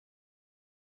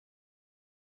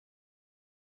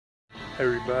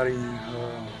Everybody,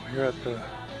 here at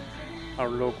our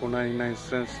local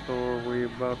 99-cent store. We're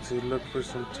about to look for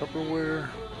some Tupperware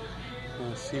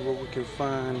and see what we can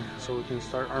find so we can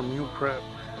start our meal prep.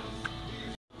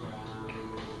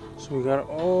 So we got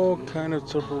all kind of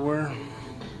Tupperware.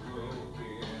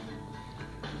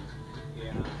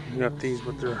 We got these,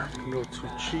 but they're a little too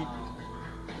cheap.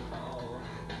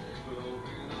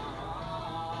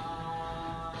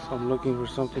 So I'm looking for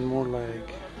something more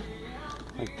like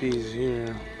these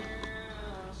here.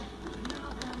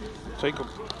 Take them.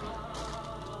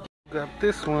 Got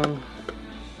this one.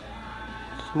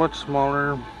 It's much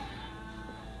smaller,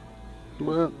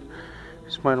 but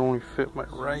this might only fit my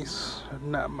rice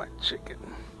and not my chicken.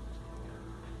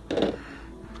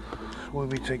 We'll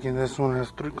be taking this one. It has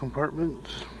 3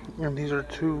 compartments, and these are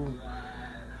 2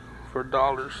 for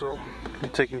 $1. So we'll be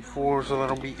taking 4, so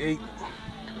that'll be 8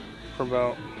 for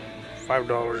about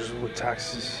 $5 with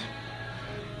taxes.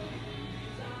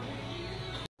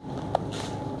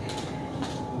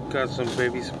 Got some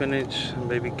baby spinach and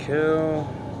baby kale.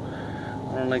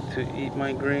 I don't like to eat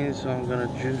my greens, so I'm gonna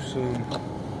juice them.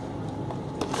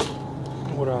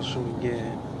 What else should we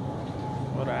get?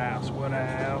 What else? What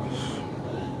else?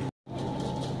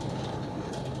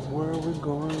 Where are we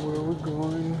going? Where are we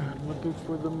going? Looking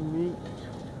for the meat.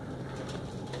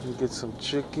 We get some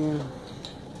chicken.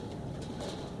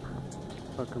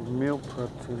 Like a meal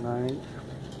prep tonight.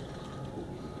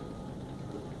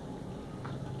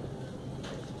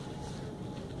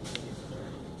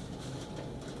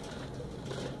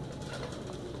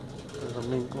 Where's the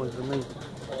meat? Where's the meat?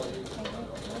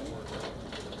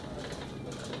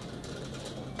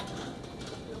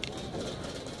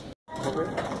 Okay.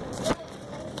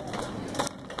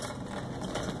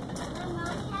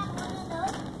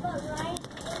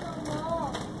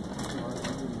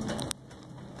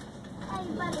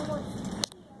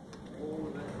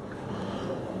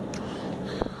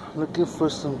 Looking for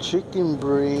some chicken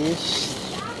breast.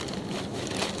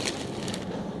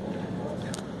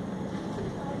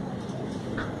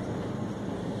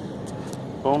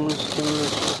 Boneless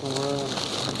skinless chicken breast.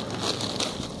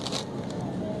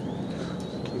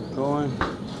 Keep going.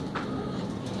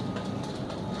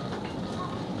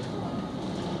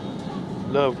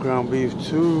 Love ground beef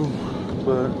too,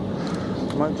 but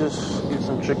might just get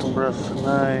some chicken breast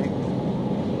tonight.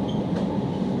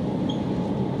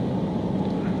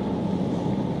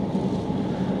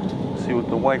 See what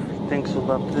the wife thinks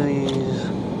about these.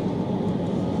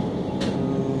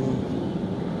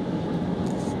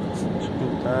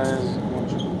 Chicken thighs, more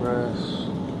chicken breasts.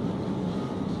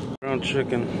 Ground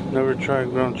chicken. Never tried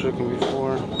ground chicken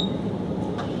before.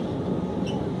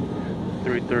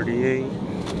 $3.38.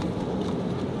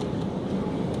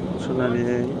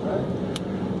 $2.98.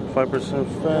 5%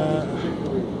 fat.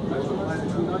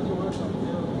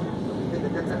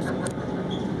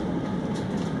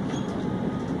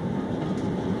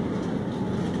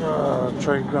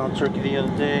 Tried ground turkey the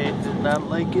other day. Did not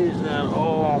like it at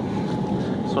all.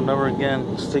 So never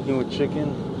again. Sticking with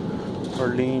chicken or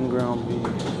lean ground beef.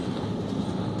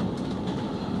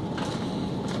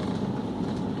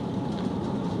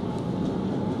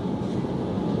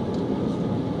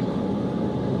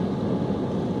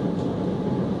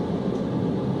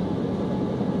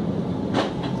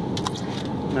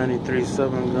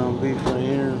 $93.7 ground beef right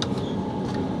here.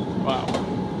 Wow.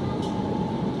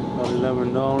 About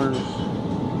 $11.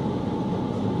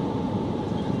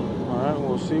 Alright,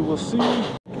 we'll see, we'll see.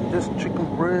 This chicken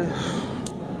breast.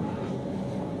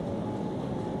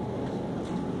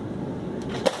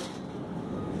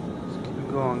 Let's keep it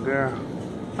going, girl.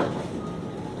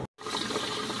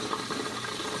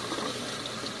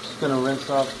 Just gonna rinse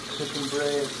off chicken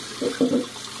breast.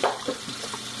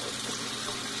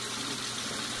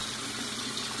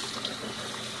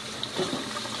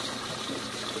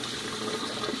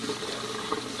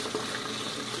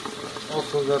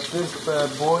 Also got this bad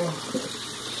boy.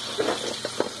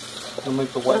 Gonna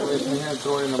make the white rice in here and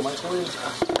throw it in the microwave.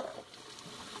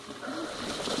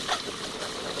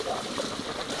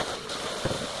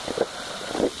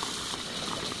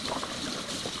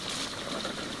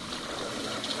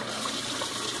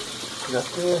 Got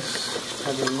this. I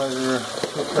didn't measure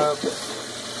 2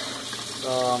 cups.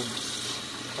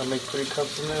 I make 3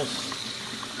 cups in this.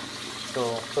 So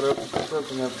put it up to 2 cups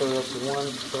and then put it up to 1.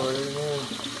 Throw it in here.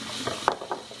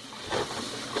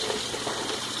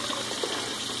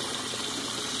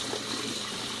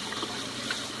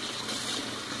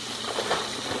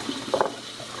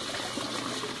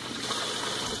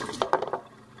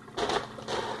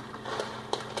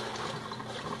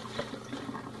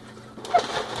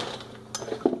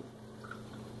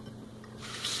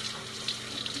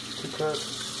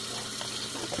 cups.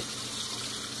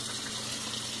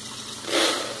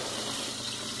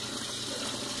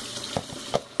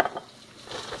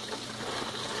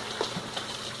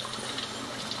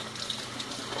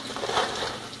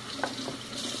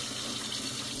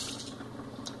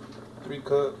 3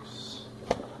 cups.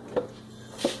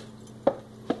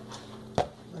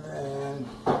 And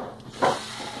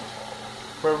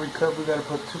for every cup we gotta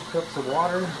put 2 cups of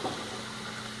water.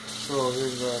 So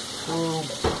here's 2.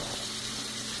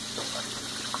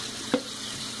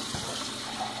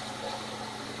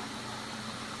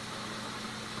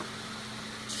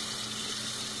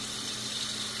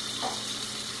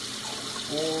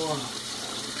 Four.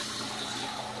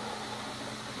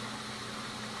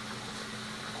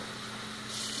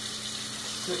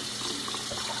 6.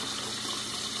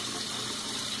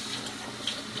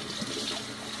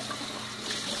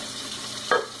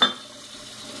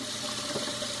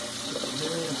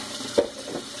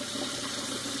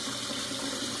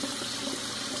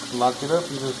 Lock it up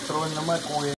and just throw it in the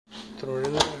microwave. Throw it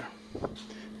in there.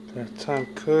 That time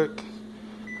cook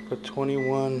for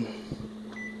 21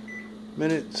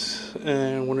 minutes,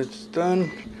 and when it's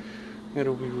done,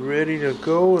 it'll be ready to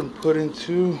go and put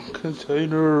into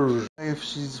containers. If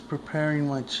she's preparing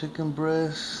my chicken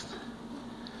breast.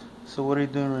 So what are you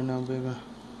doing right now, baby?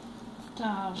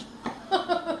 Stop.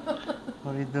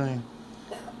 What are you doing?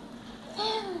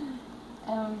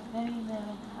 I'm cutting them in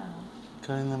half.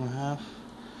 Cutting them in half?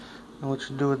 And what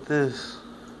you do with this?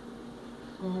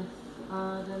 This,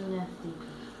 all the nasty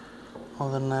pieces. All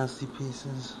the nasty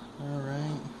pieces.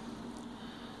 Alright.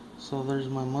 So there's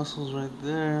my mussels right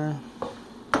there.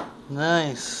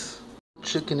 Nice.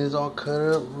 Chicken is all cut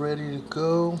up, ready to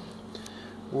go.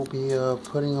 We'll be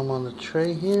putting them on the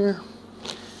tray here.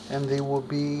 And they will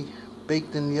be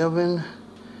baked in the oven.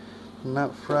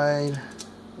 Not fried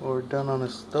or done on a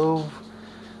stove.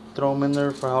 Throw them in there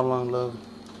for how long, love?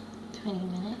 20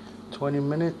 minutes. 20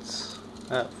 minutes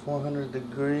at 400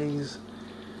 degrees.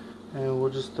 And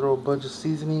we'll just throw a bunch of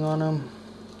seasoning on them.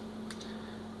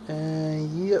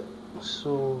 And yep,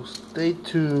 so stay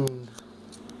tuned.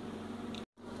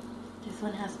 This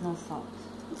one has no salt.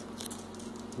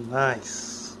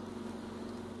 Nice.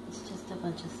 It's just a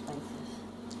bunch of spices.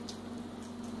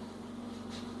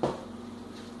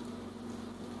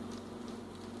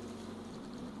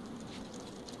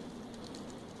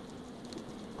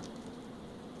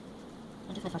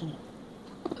 I just watching it.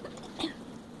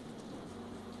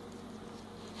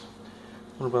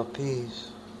 What about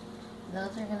these?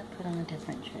 Those are gonna put on a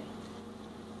different tray.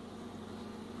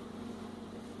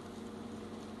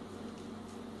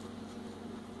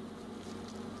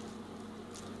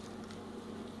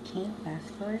 Can you fast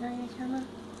forward on your camera?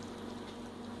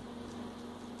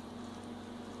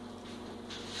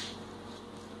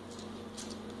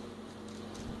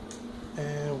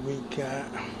 And we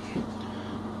got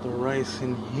the rice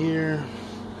in here.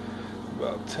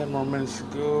 About 10 more minutes to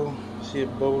go. See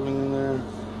it bubbling in there.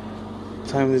 By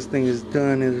the time this thing is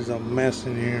done, it is a mess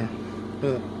in here.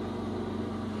 Ugh.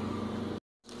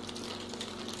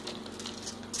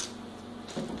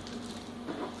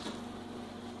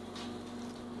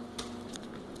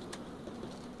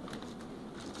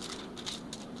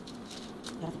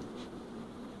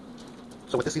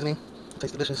 So with this seasoning, it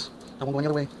tastes delicious. I won't go any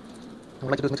other way. And what I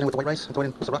like to do is mix it in with the white rice and throw it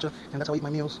in with sriracha, and that's how I eat my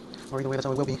meals. Or either way, that's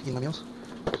how I will be eating my meals.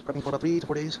 Just prepping for about 3 to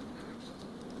 4 days.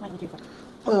 Why don't you for?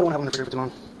 Well, I don't want to have them in the refrigerator for too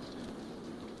long.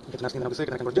 It gets nasty and then I'll get sick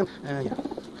and I can't go to the gym. And yeah,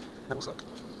 that will suck.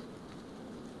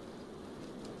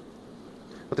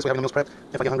 But this way, having the meals prepped,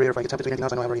 if I get hungry or if I get tempted to eat anything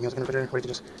else, I know I have already meals in the refrigerator ready to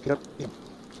just heat up. Yeah.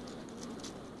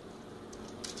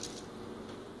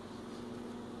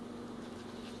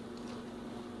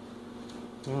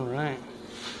 Alright.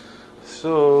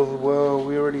 So, well,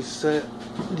 we already set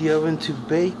the oven to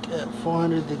bake at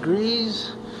 400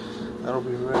 degrees. That'll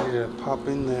be ready to pop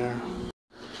in there.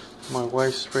 My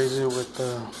wife sprays it with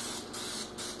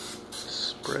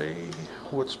spray.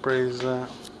 What spray is that?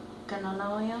 Canola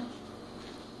oil.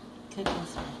 Cooking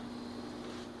spray.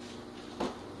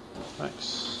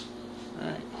 Nice.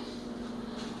 Alright.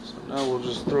 So now we'll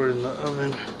just throw it in the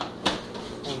oven.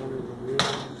 400 degrees.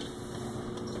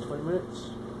 20 minutes.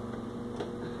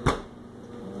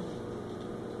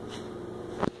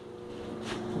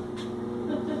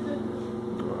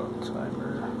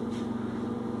 Timer.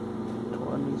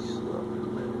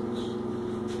 27 minutes.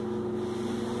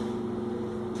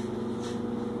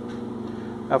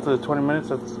 After the 20 minutes,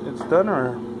 it's done,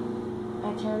 or?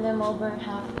 I turn them over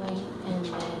halfway and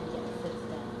then yes, it's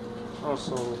done.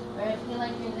 Also. Or if you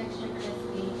like yours extra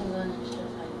crispy, you can go an extra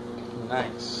time.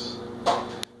 Nice.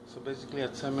 So basically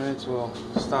at 10 minutes, we'll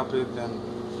stop it, then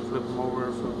flip them over,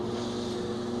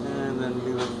 and then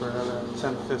leave it for another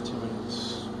 10-15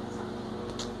 minutes.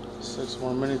 6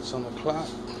 more minutes on the clock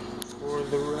for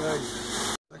the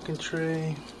rice. Second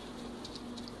tray.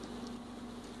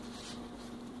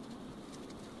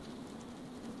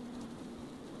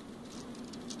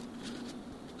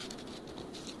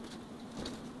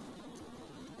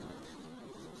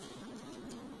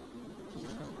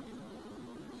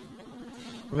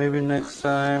 Maybe next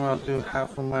time I'll do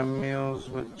half of my meals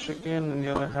with chicken and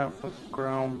the other half with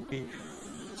ground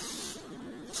beef.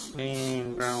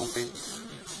 Lean ground beef.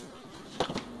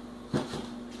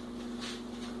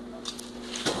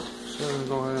 So we'll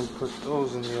go ahead and put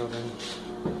those in the oven.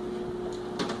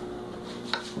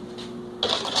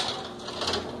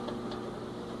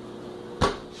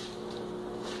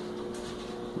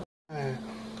 Alright,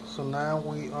 so now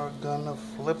we are gonna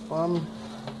flip them.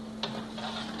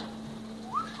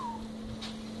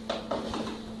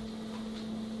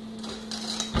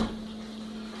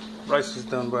 Rice is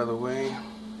done, by the way.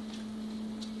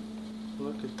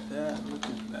 Look at that, look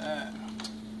at that.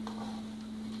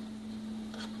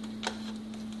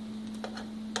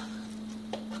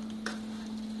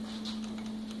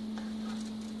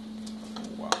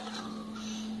 Wow.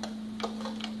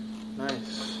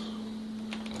 Nice.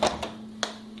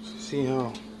 See how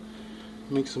it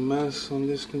makes a mess on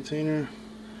this container?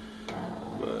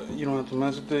 But you don't have to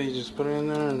mess with it, you just put it in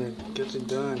there and it gets it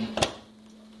done.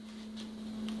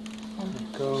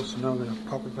 Go. So now I'm going to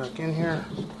pop it back in here.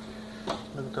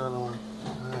 Look at the other one.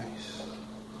 Nice.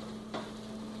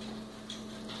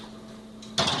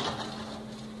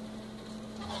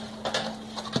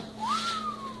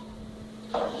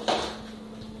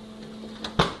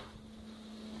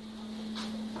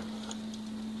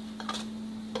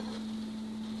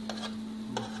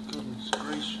 Oh, goodness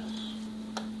gracious.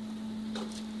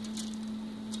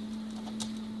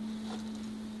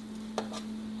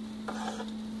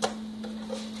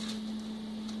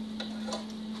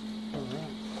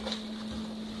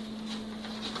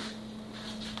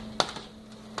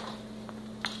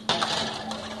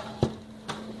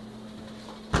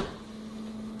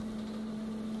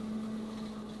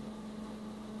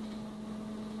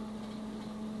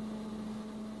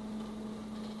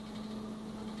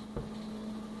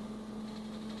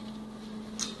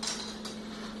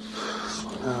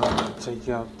 Now I'm going to take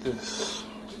out this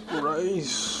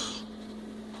rice.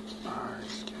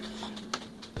 Alright,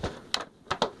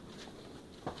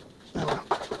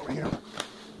 over here.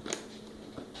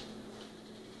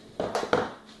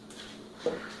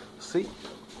 See?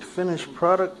 Finished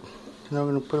product. Now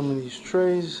we're going to put them in these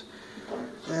trays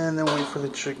and then wait for the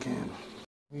chicken.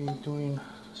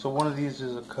 So one of these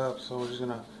is a cup, so we're just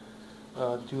going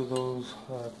to do those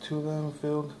two of them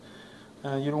filled.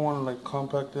 You don't want to like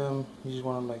compact them, you just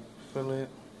want to like fill it.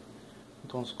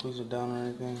 Don't squeeze it down or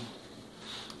anything.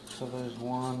 So there's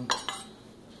one.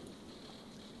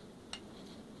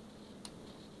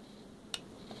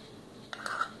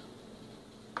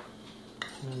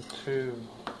 And two.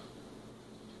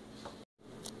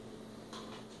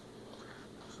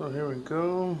 So here we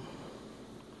go.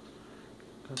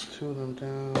 Got two of them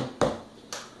down. There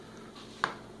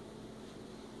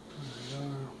we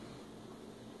are.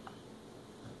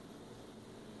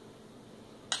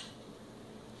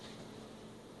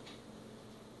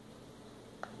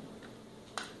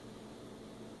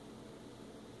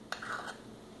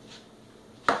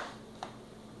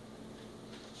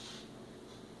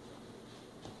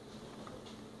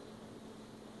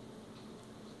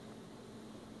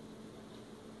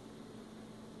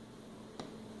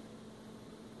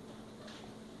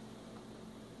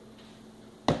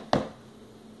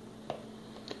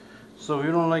 So if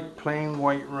you don't like plain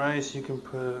white rice, you can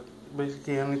put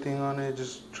basically anything on it.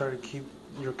 Just try to keep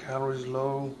your calories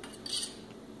low.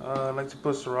 I like to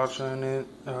put sriracha in it.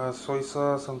 Soy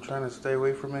sauce, I'm trying to stay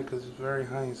away from it because it's very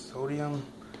high in sodium.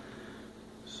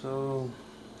 So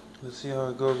let's see how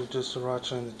it goes with just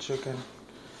sriracha and the chicken.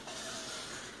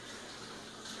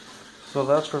 So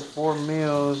that's for 4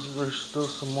 meals. There's still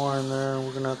some more in there.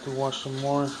 We're gonna have to wash some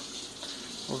more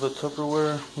of the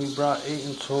Tupperware. We brought 8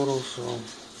 in total, so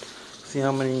see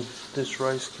how many this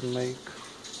rice can make.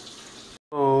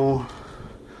 So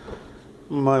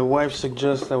my wife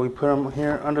suggests that we put them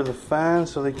here under the fan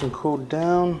so they can cool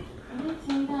down. I didn't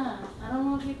say that. I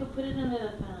don't know if you could put it under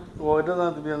the fan. Well, it doesn't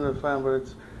have to be under the fan,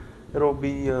 but it'll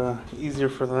be easier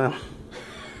for them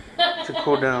to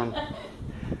cool down,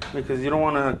 because you don't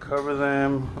want to cover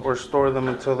them or store them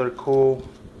until they're cool.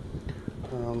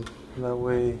 That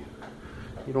way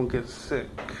you don't get sick.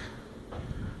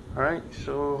 Alright,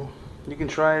 so you can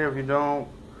try it. If you don't,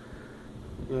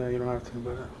 yeah, you don't have to,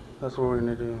 but that's what we're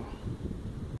gonna do.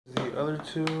 The other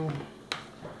 2,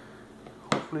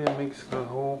 hopefully it makes the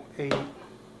whole 8,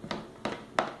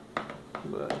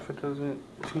 but if it doesn't,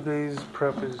 2 days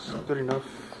prep is good enough.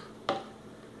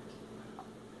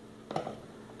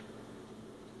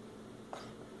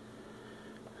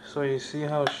 So you see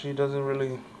how she doesn't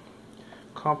really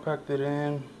compact it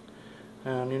in,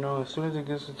 and you know, as soon as it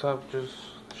gets to the top, just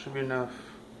should be enough.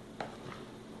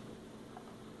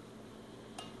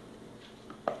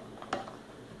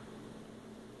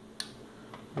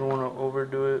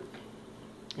 overdo it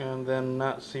and then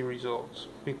not see results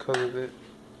because of it.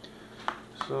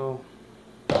 So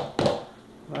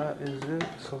that is it.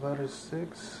 So that is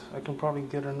 6. I can probably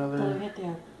get another.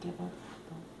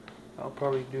 I'll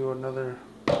probably do another.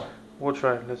 We'll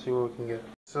try it. Let's see what we can get.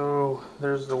 So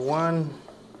there's the one.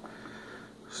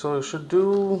 So it should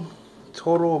do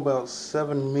total about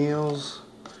 7 meals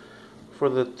for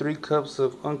the 3 cups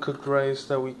of uncooked rice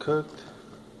that we cooked.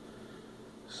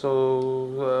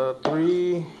 So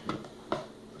 3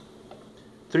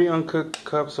 uncooked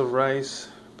cups of rice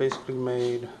basically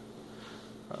made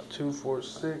 2, 4,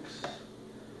 6,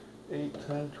 8,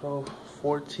 10, 12,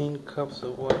 14 cups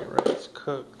of white rice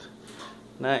cooked.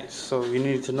 Nice. So you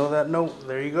need to know that note.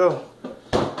 There you go.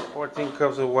 14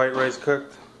 cups of white rice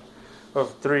cooked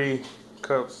of 3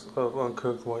 cups of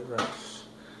uncooked white rice.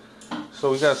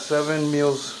 So we got 7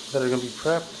 meals that are going to be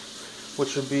prepped,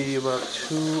 which would be about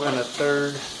 2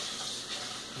 1/3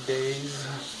 days.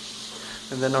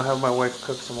 And then I'll have my wife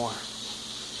cook some more.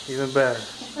 Even better.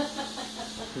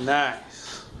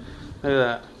 Nice. Look at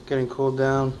that. Getting cooled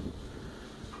down.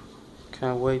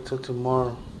 Can't wait till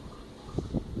tomorrow.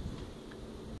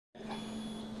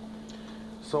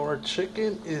 So our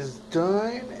chicken is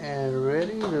done and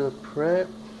ready to prep.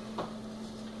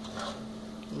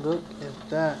 Look at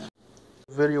that.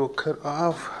 Video cut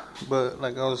off, but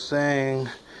like I was saying,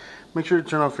 make sure you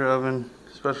turn off your oven,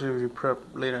 especially if you prep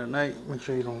late at night. Make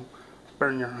sure you don't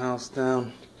burn your house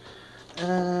down.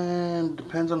 And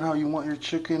depends on how you want your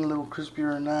chicken, a little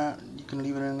crispier or not. You can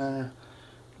leave it in there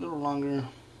a little longer.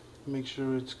 Make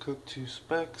sure it's cooked to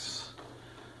specs.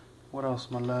 What else,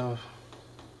 my love?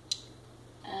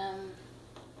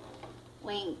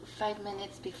 Wait 5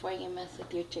 minutes before you mess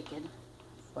with your chicken.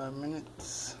 5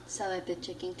 minutes. So that the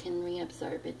chicken can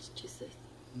reabsorb its juices.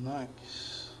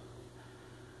 Nice.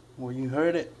 Well, you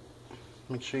heard it.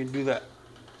 Make sure you do that.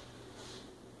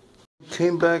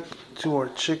 Came back to our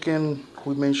chicken.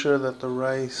 We made sure that the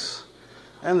rice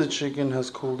and the chicken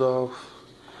has cooled off.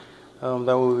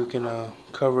 That way we can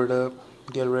cover it up,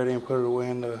 get it ready, and put it away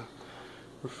in the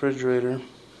refrigerator.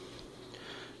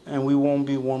 And we won't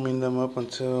be warming them up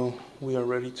until we are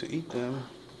ready to eat them.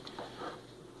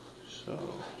 So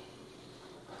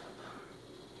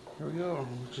here we go.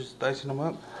 We're just dicing them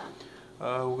up.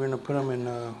 We're gonna put them in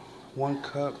 1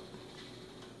 cup,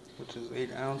 which is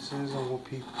 8 ounces, and we'll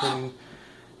be putting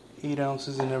 8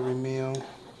 ounces in every meal.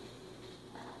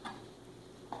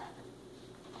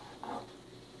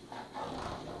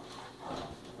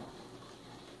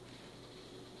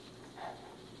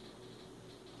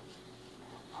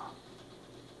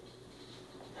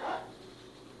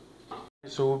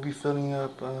 So we'll be filling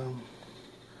up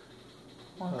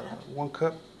 1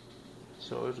 cup.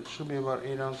 So it should be about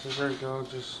 8 ounces. There you go.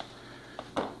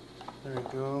 There you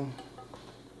go.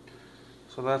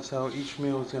 So that's how each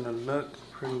meal is gonna look,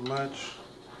 pretty much.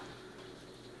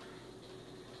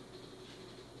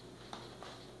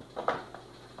 There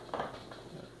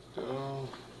you go.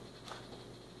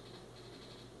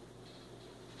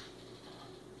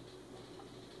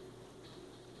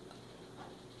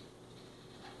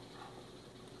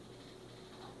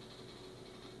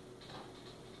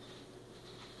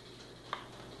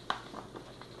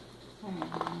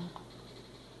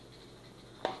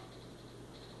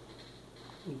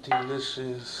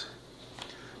 Delicious.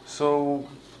 So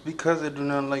because I do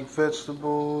not like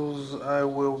vegetables, I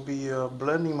will be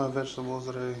blending my vegetables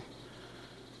that I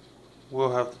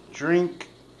will have to drink.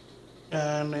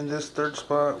 And in this 3rd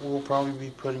spot, we'll probably be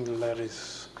putting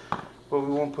lettuce. But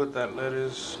we won't put that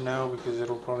lettuce now because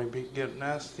it'll probably get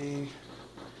nasty.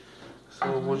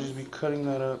 So we'll just be cutting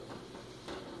that up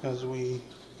as we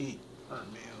eat our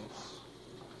meals.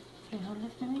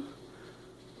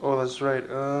 Oh, that's right.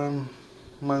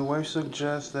 My wife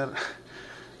suggests that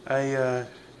I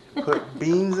put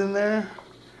beans in there.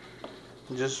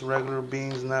 Just regular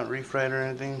beans, not refried or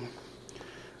anything.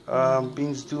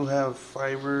 Beans do have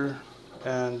fiber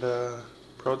and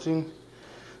protein.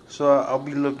 So I'll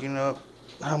be looking up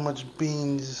how much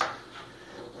beans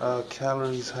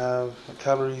calories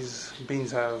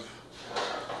beans have,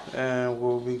 and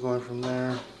we'll be going from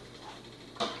there.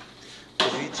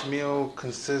 Each meal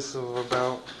consists of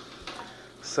about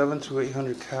 700 to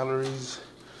 800 calories,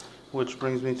 which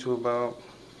brings me to about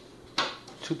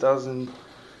 2,000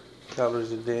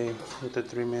 calories a day with the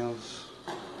 3 meals.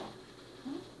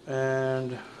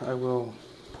 And I will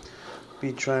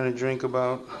be trying to drink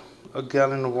about a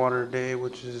gallon of water a day,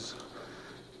 which is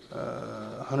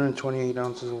 128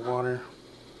 ounces of water.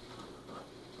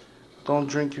 Don't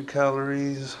drink your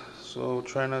calories, so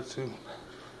try not to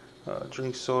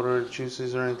drink soda or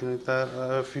juices or anything like that.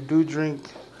 If you do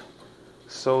drink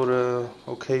soda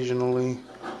occasionally.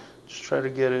 Just try to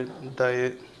get it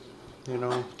diet, you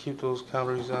know, keep those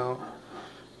calories out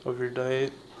of your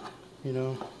diet, you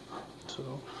know.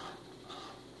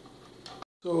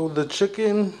 So the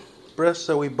chicken breast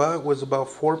that we bought was about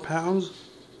 4 pounds.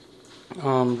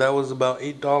 That was about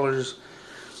 $8.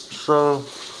 So,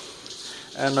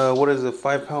 and what is it?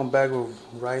 5-pound bag of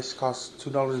rice costs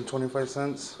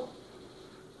 $2.25.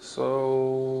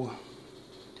 So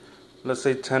let's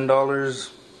say $10.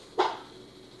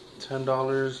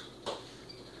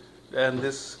 And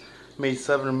this made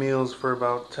 7 meals for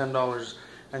about $10,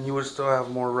 and you would still have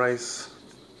more rice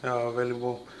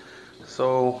available.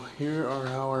 So here are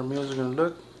how our meals are gonna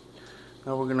look.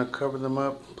 Now we're gonna cover them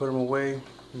up, put them away,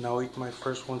 and I'll eat my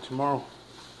first one tomorrow.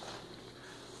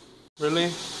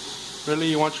 Really? Really?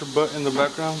 You want your butt in the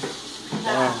background?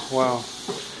 Wow.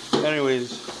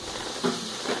 Anyways,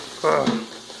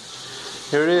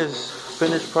 here it is,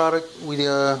 finished product. We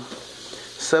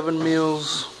 7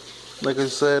 meals. Like I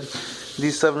said,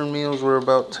 these 7 meals were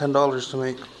about $10 to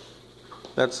make.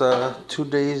 That's 2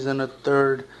 days and a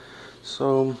third.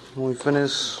 So when we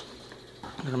finish,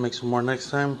 I'm gonna make some more next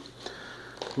time.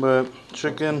 But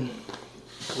chicken,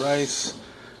 rice.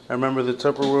 I remember the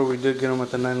Tupperware, we did get them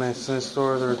at the 99-cent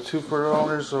store. There were 2 for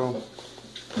 $1, so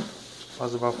that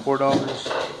was about $4.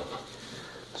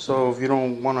 So if you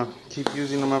don't want to keep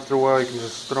using them after a while, you can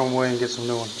just throw them away and get some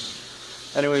new ones.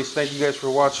 Anyways, thank you guys for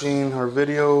watching our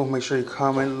video. Make sure you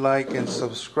comment, like, and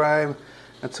subscribe.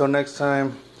 Until next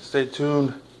time, stay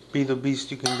tuned. Be the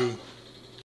beast you can be.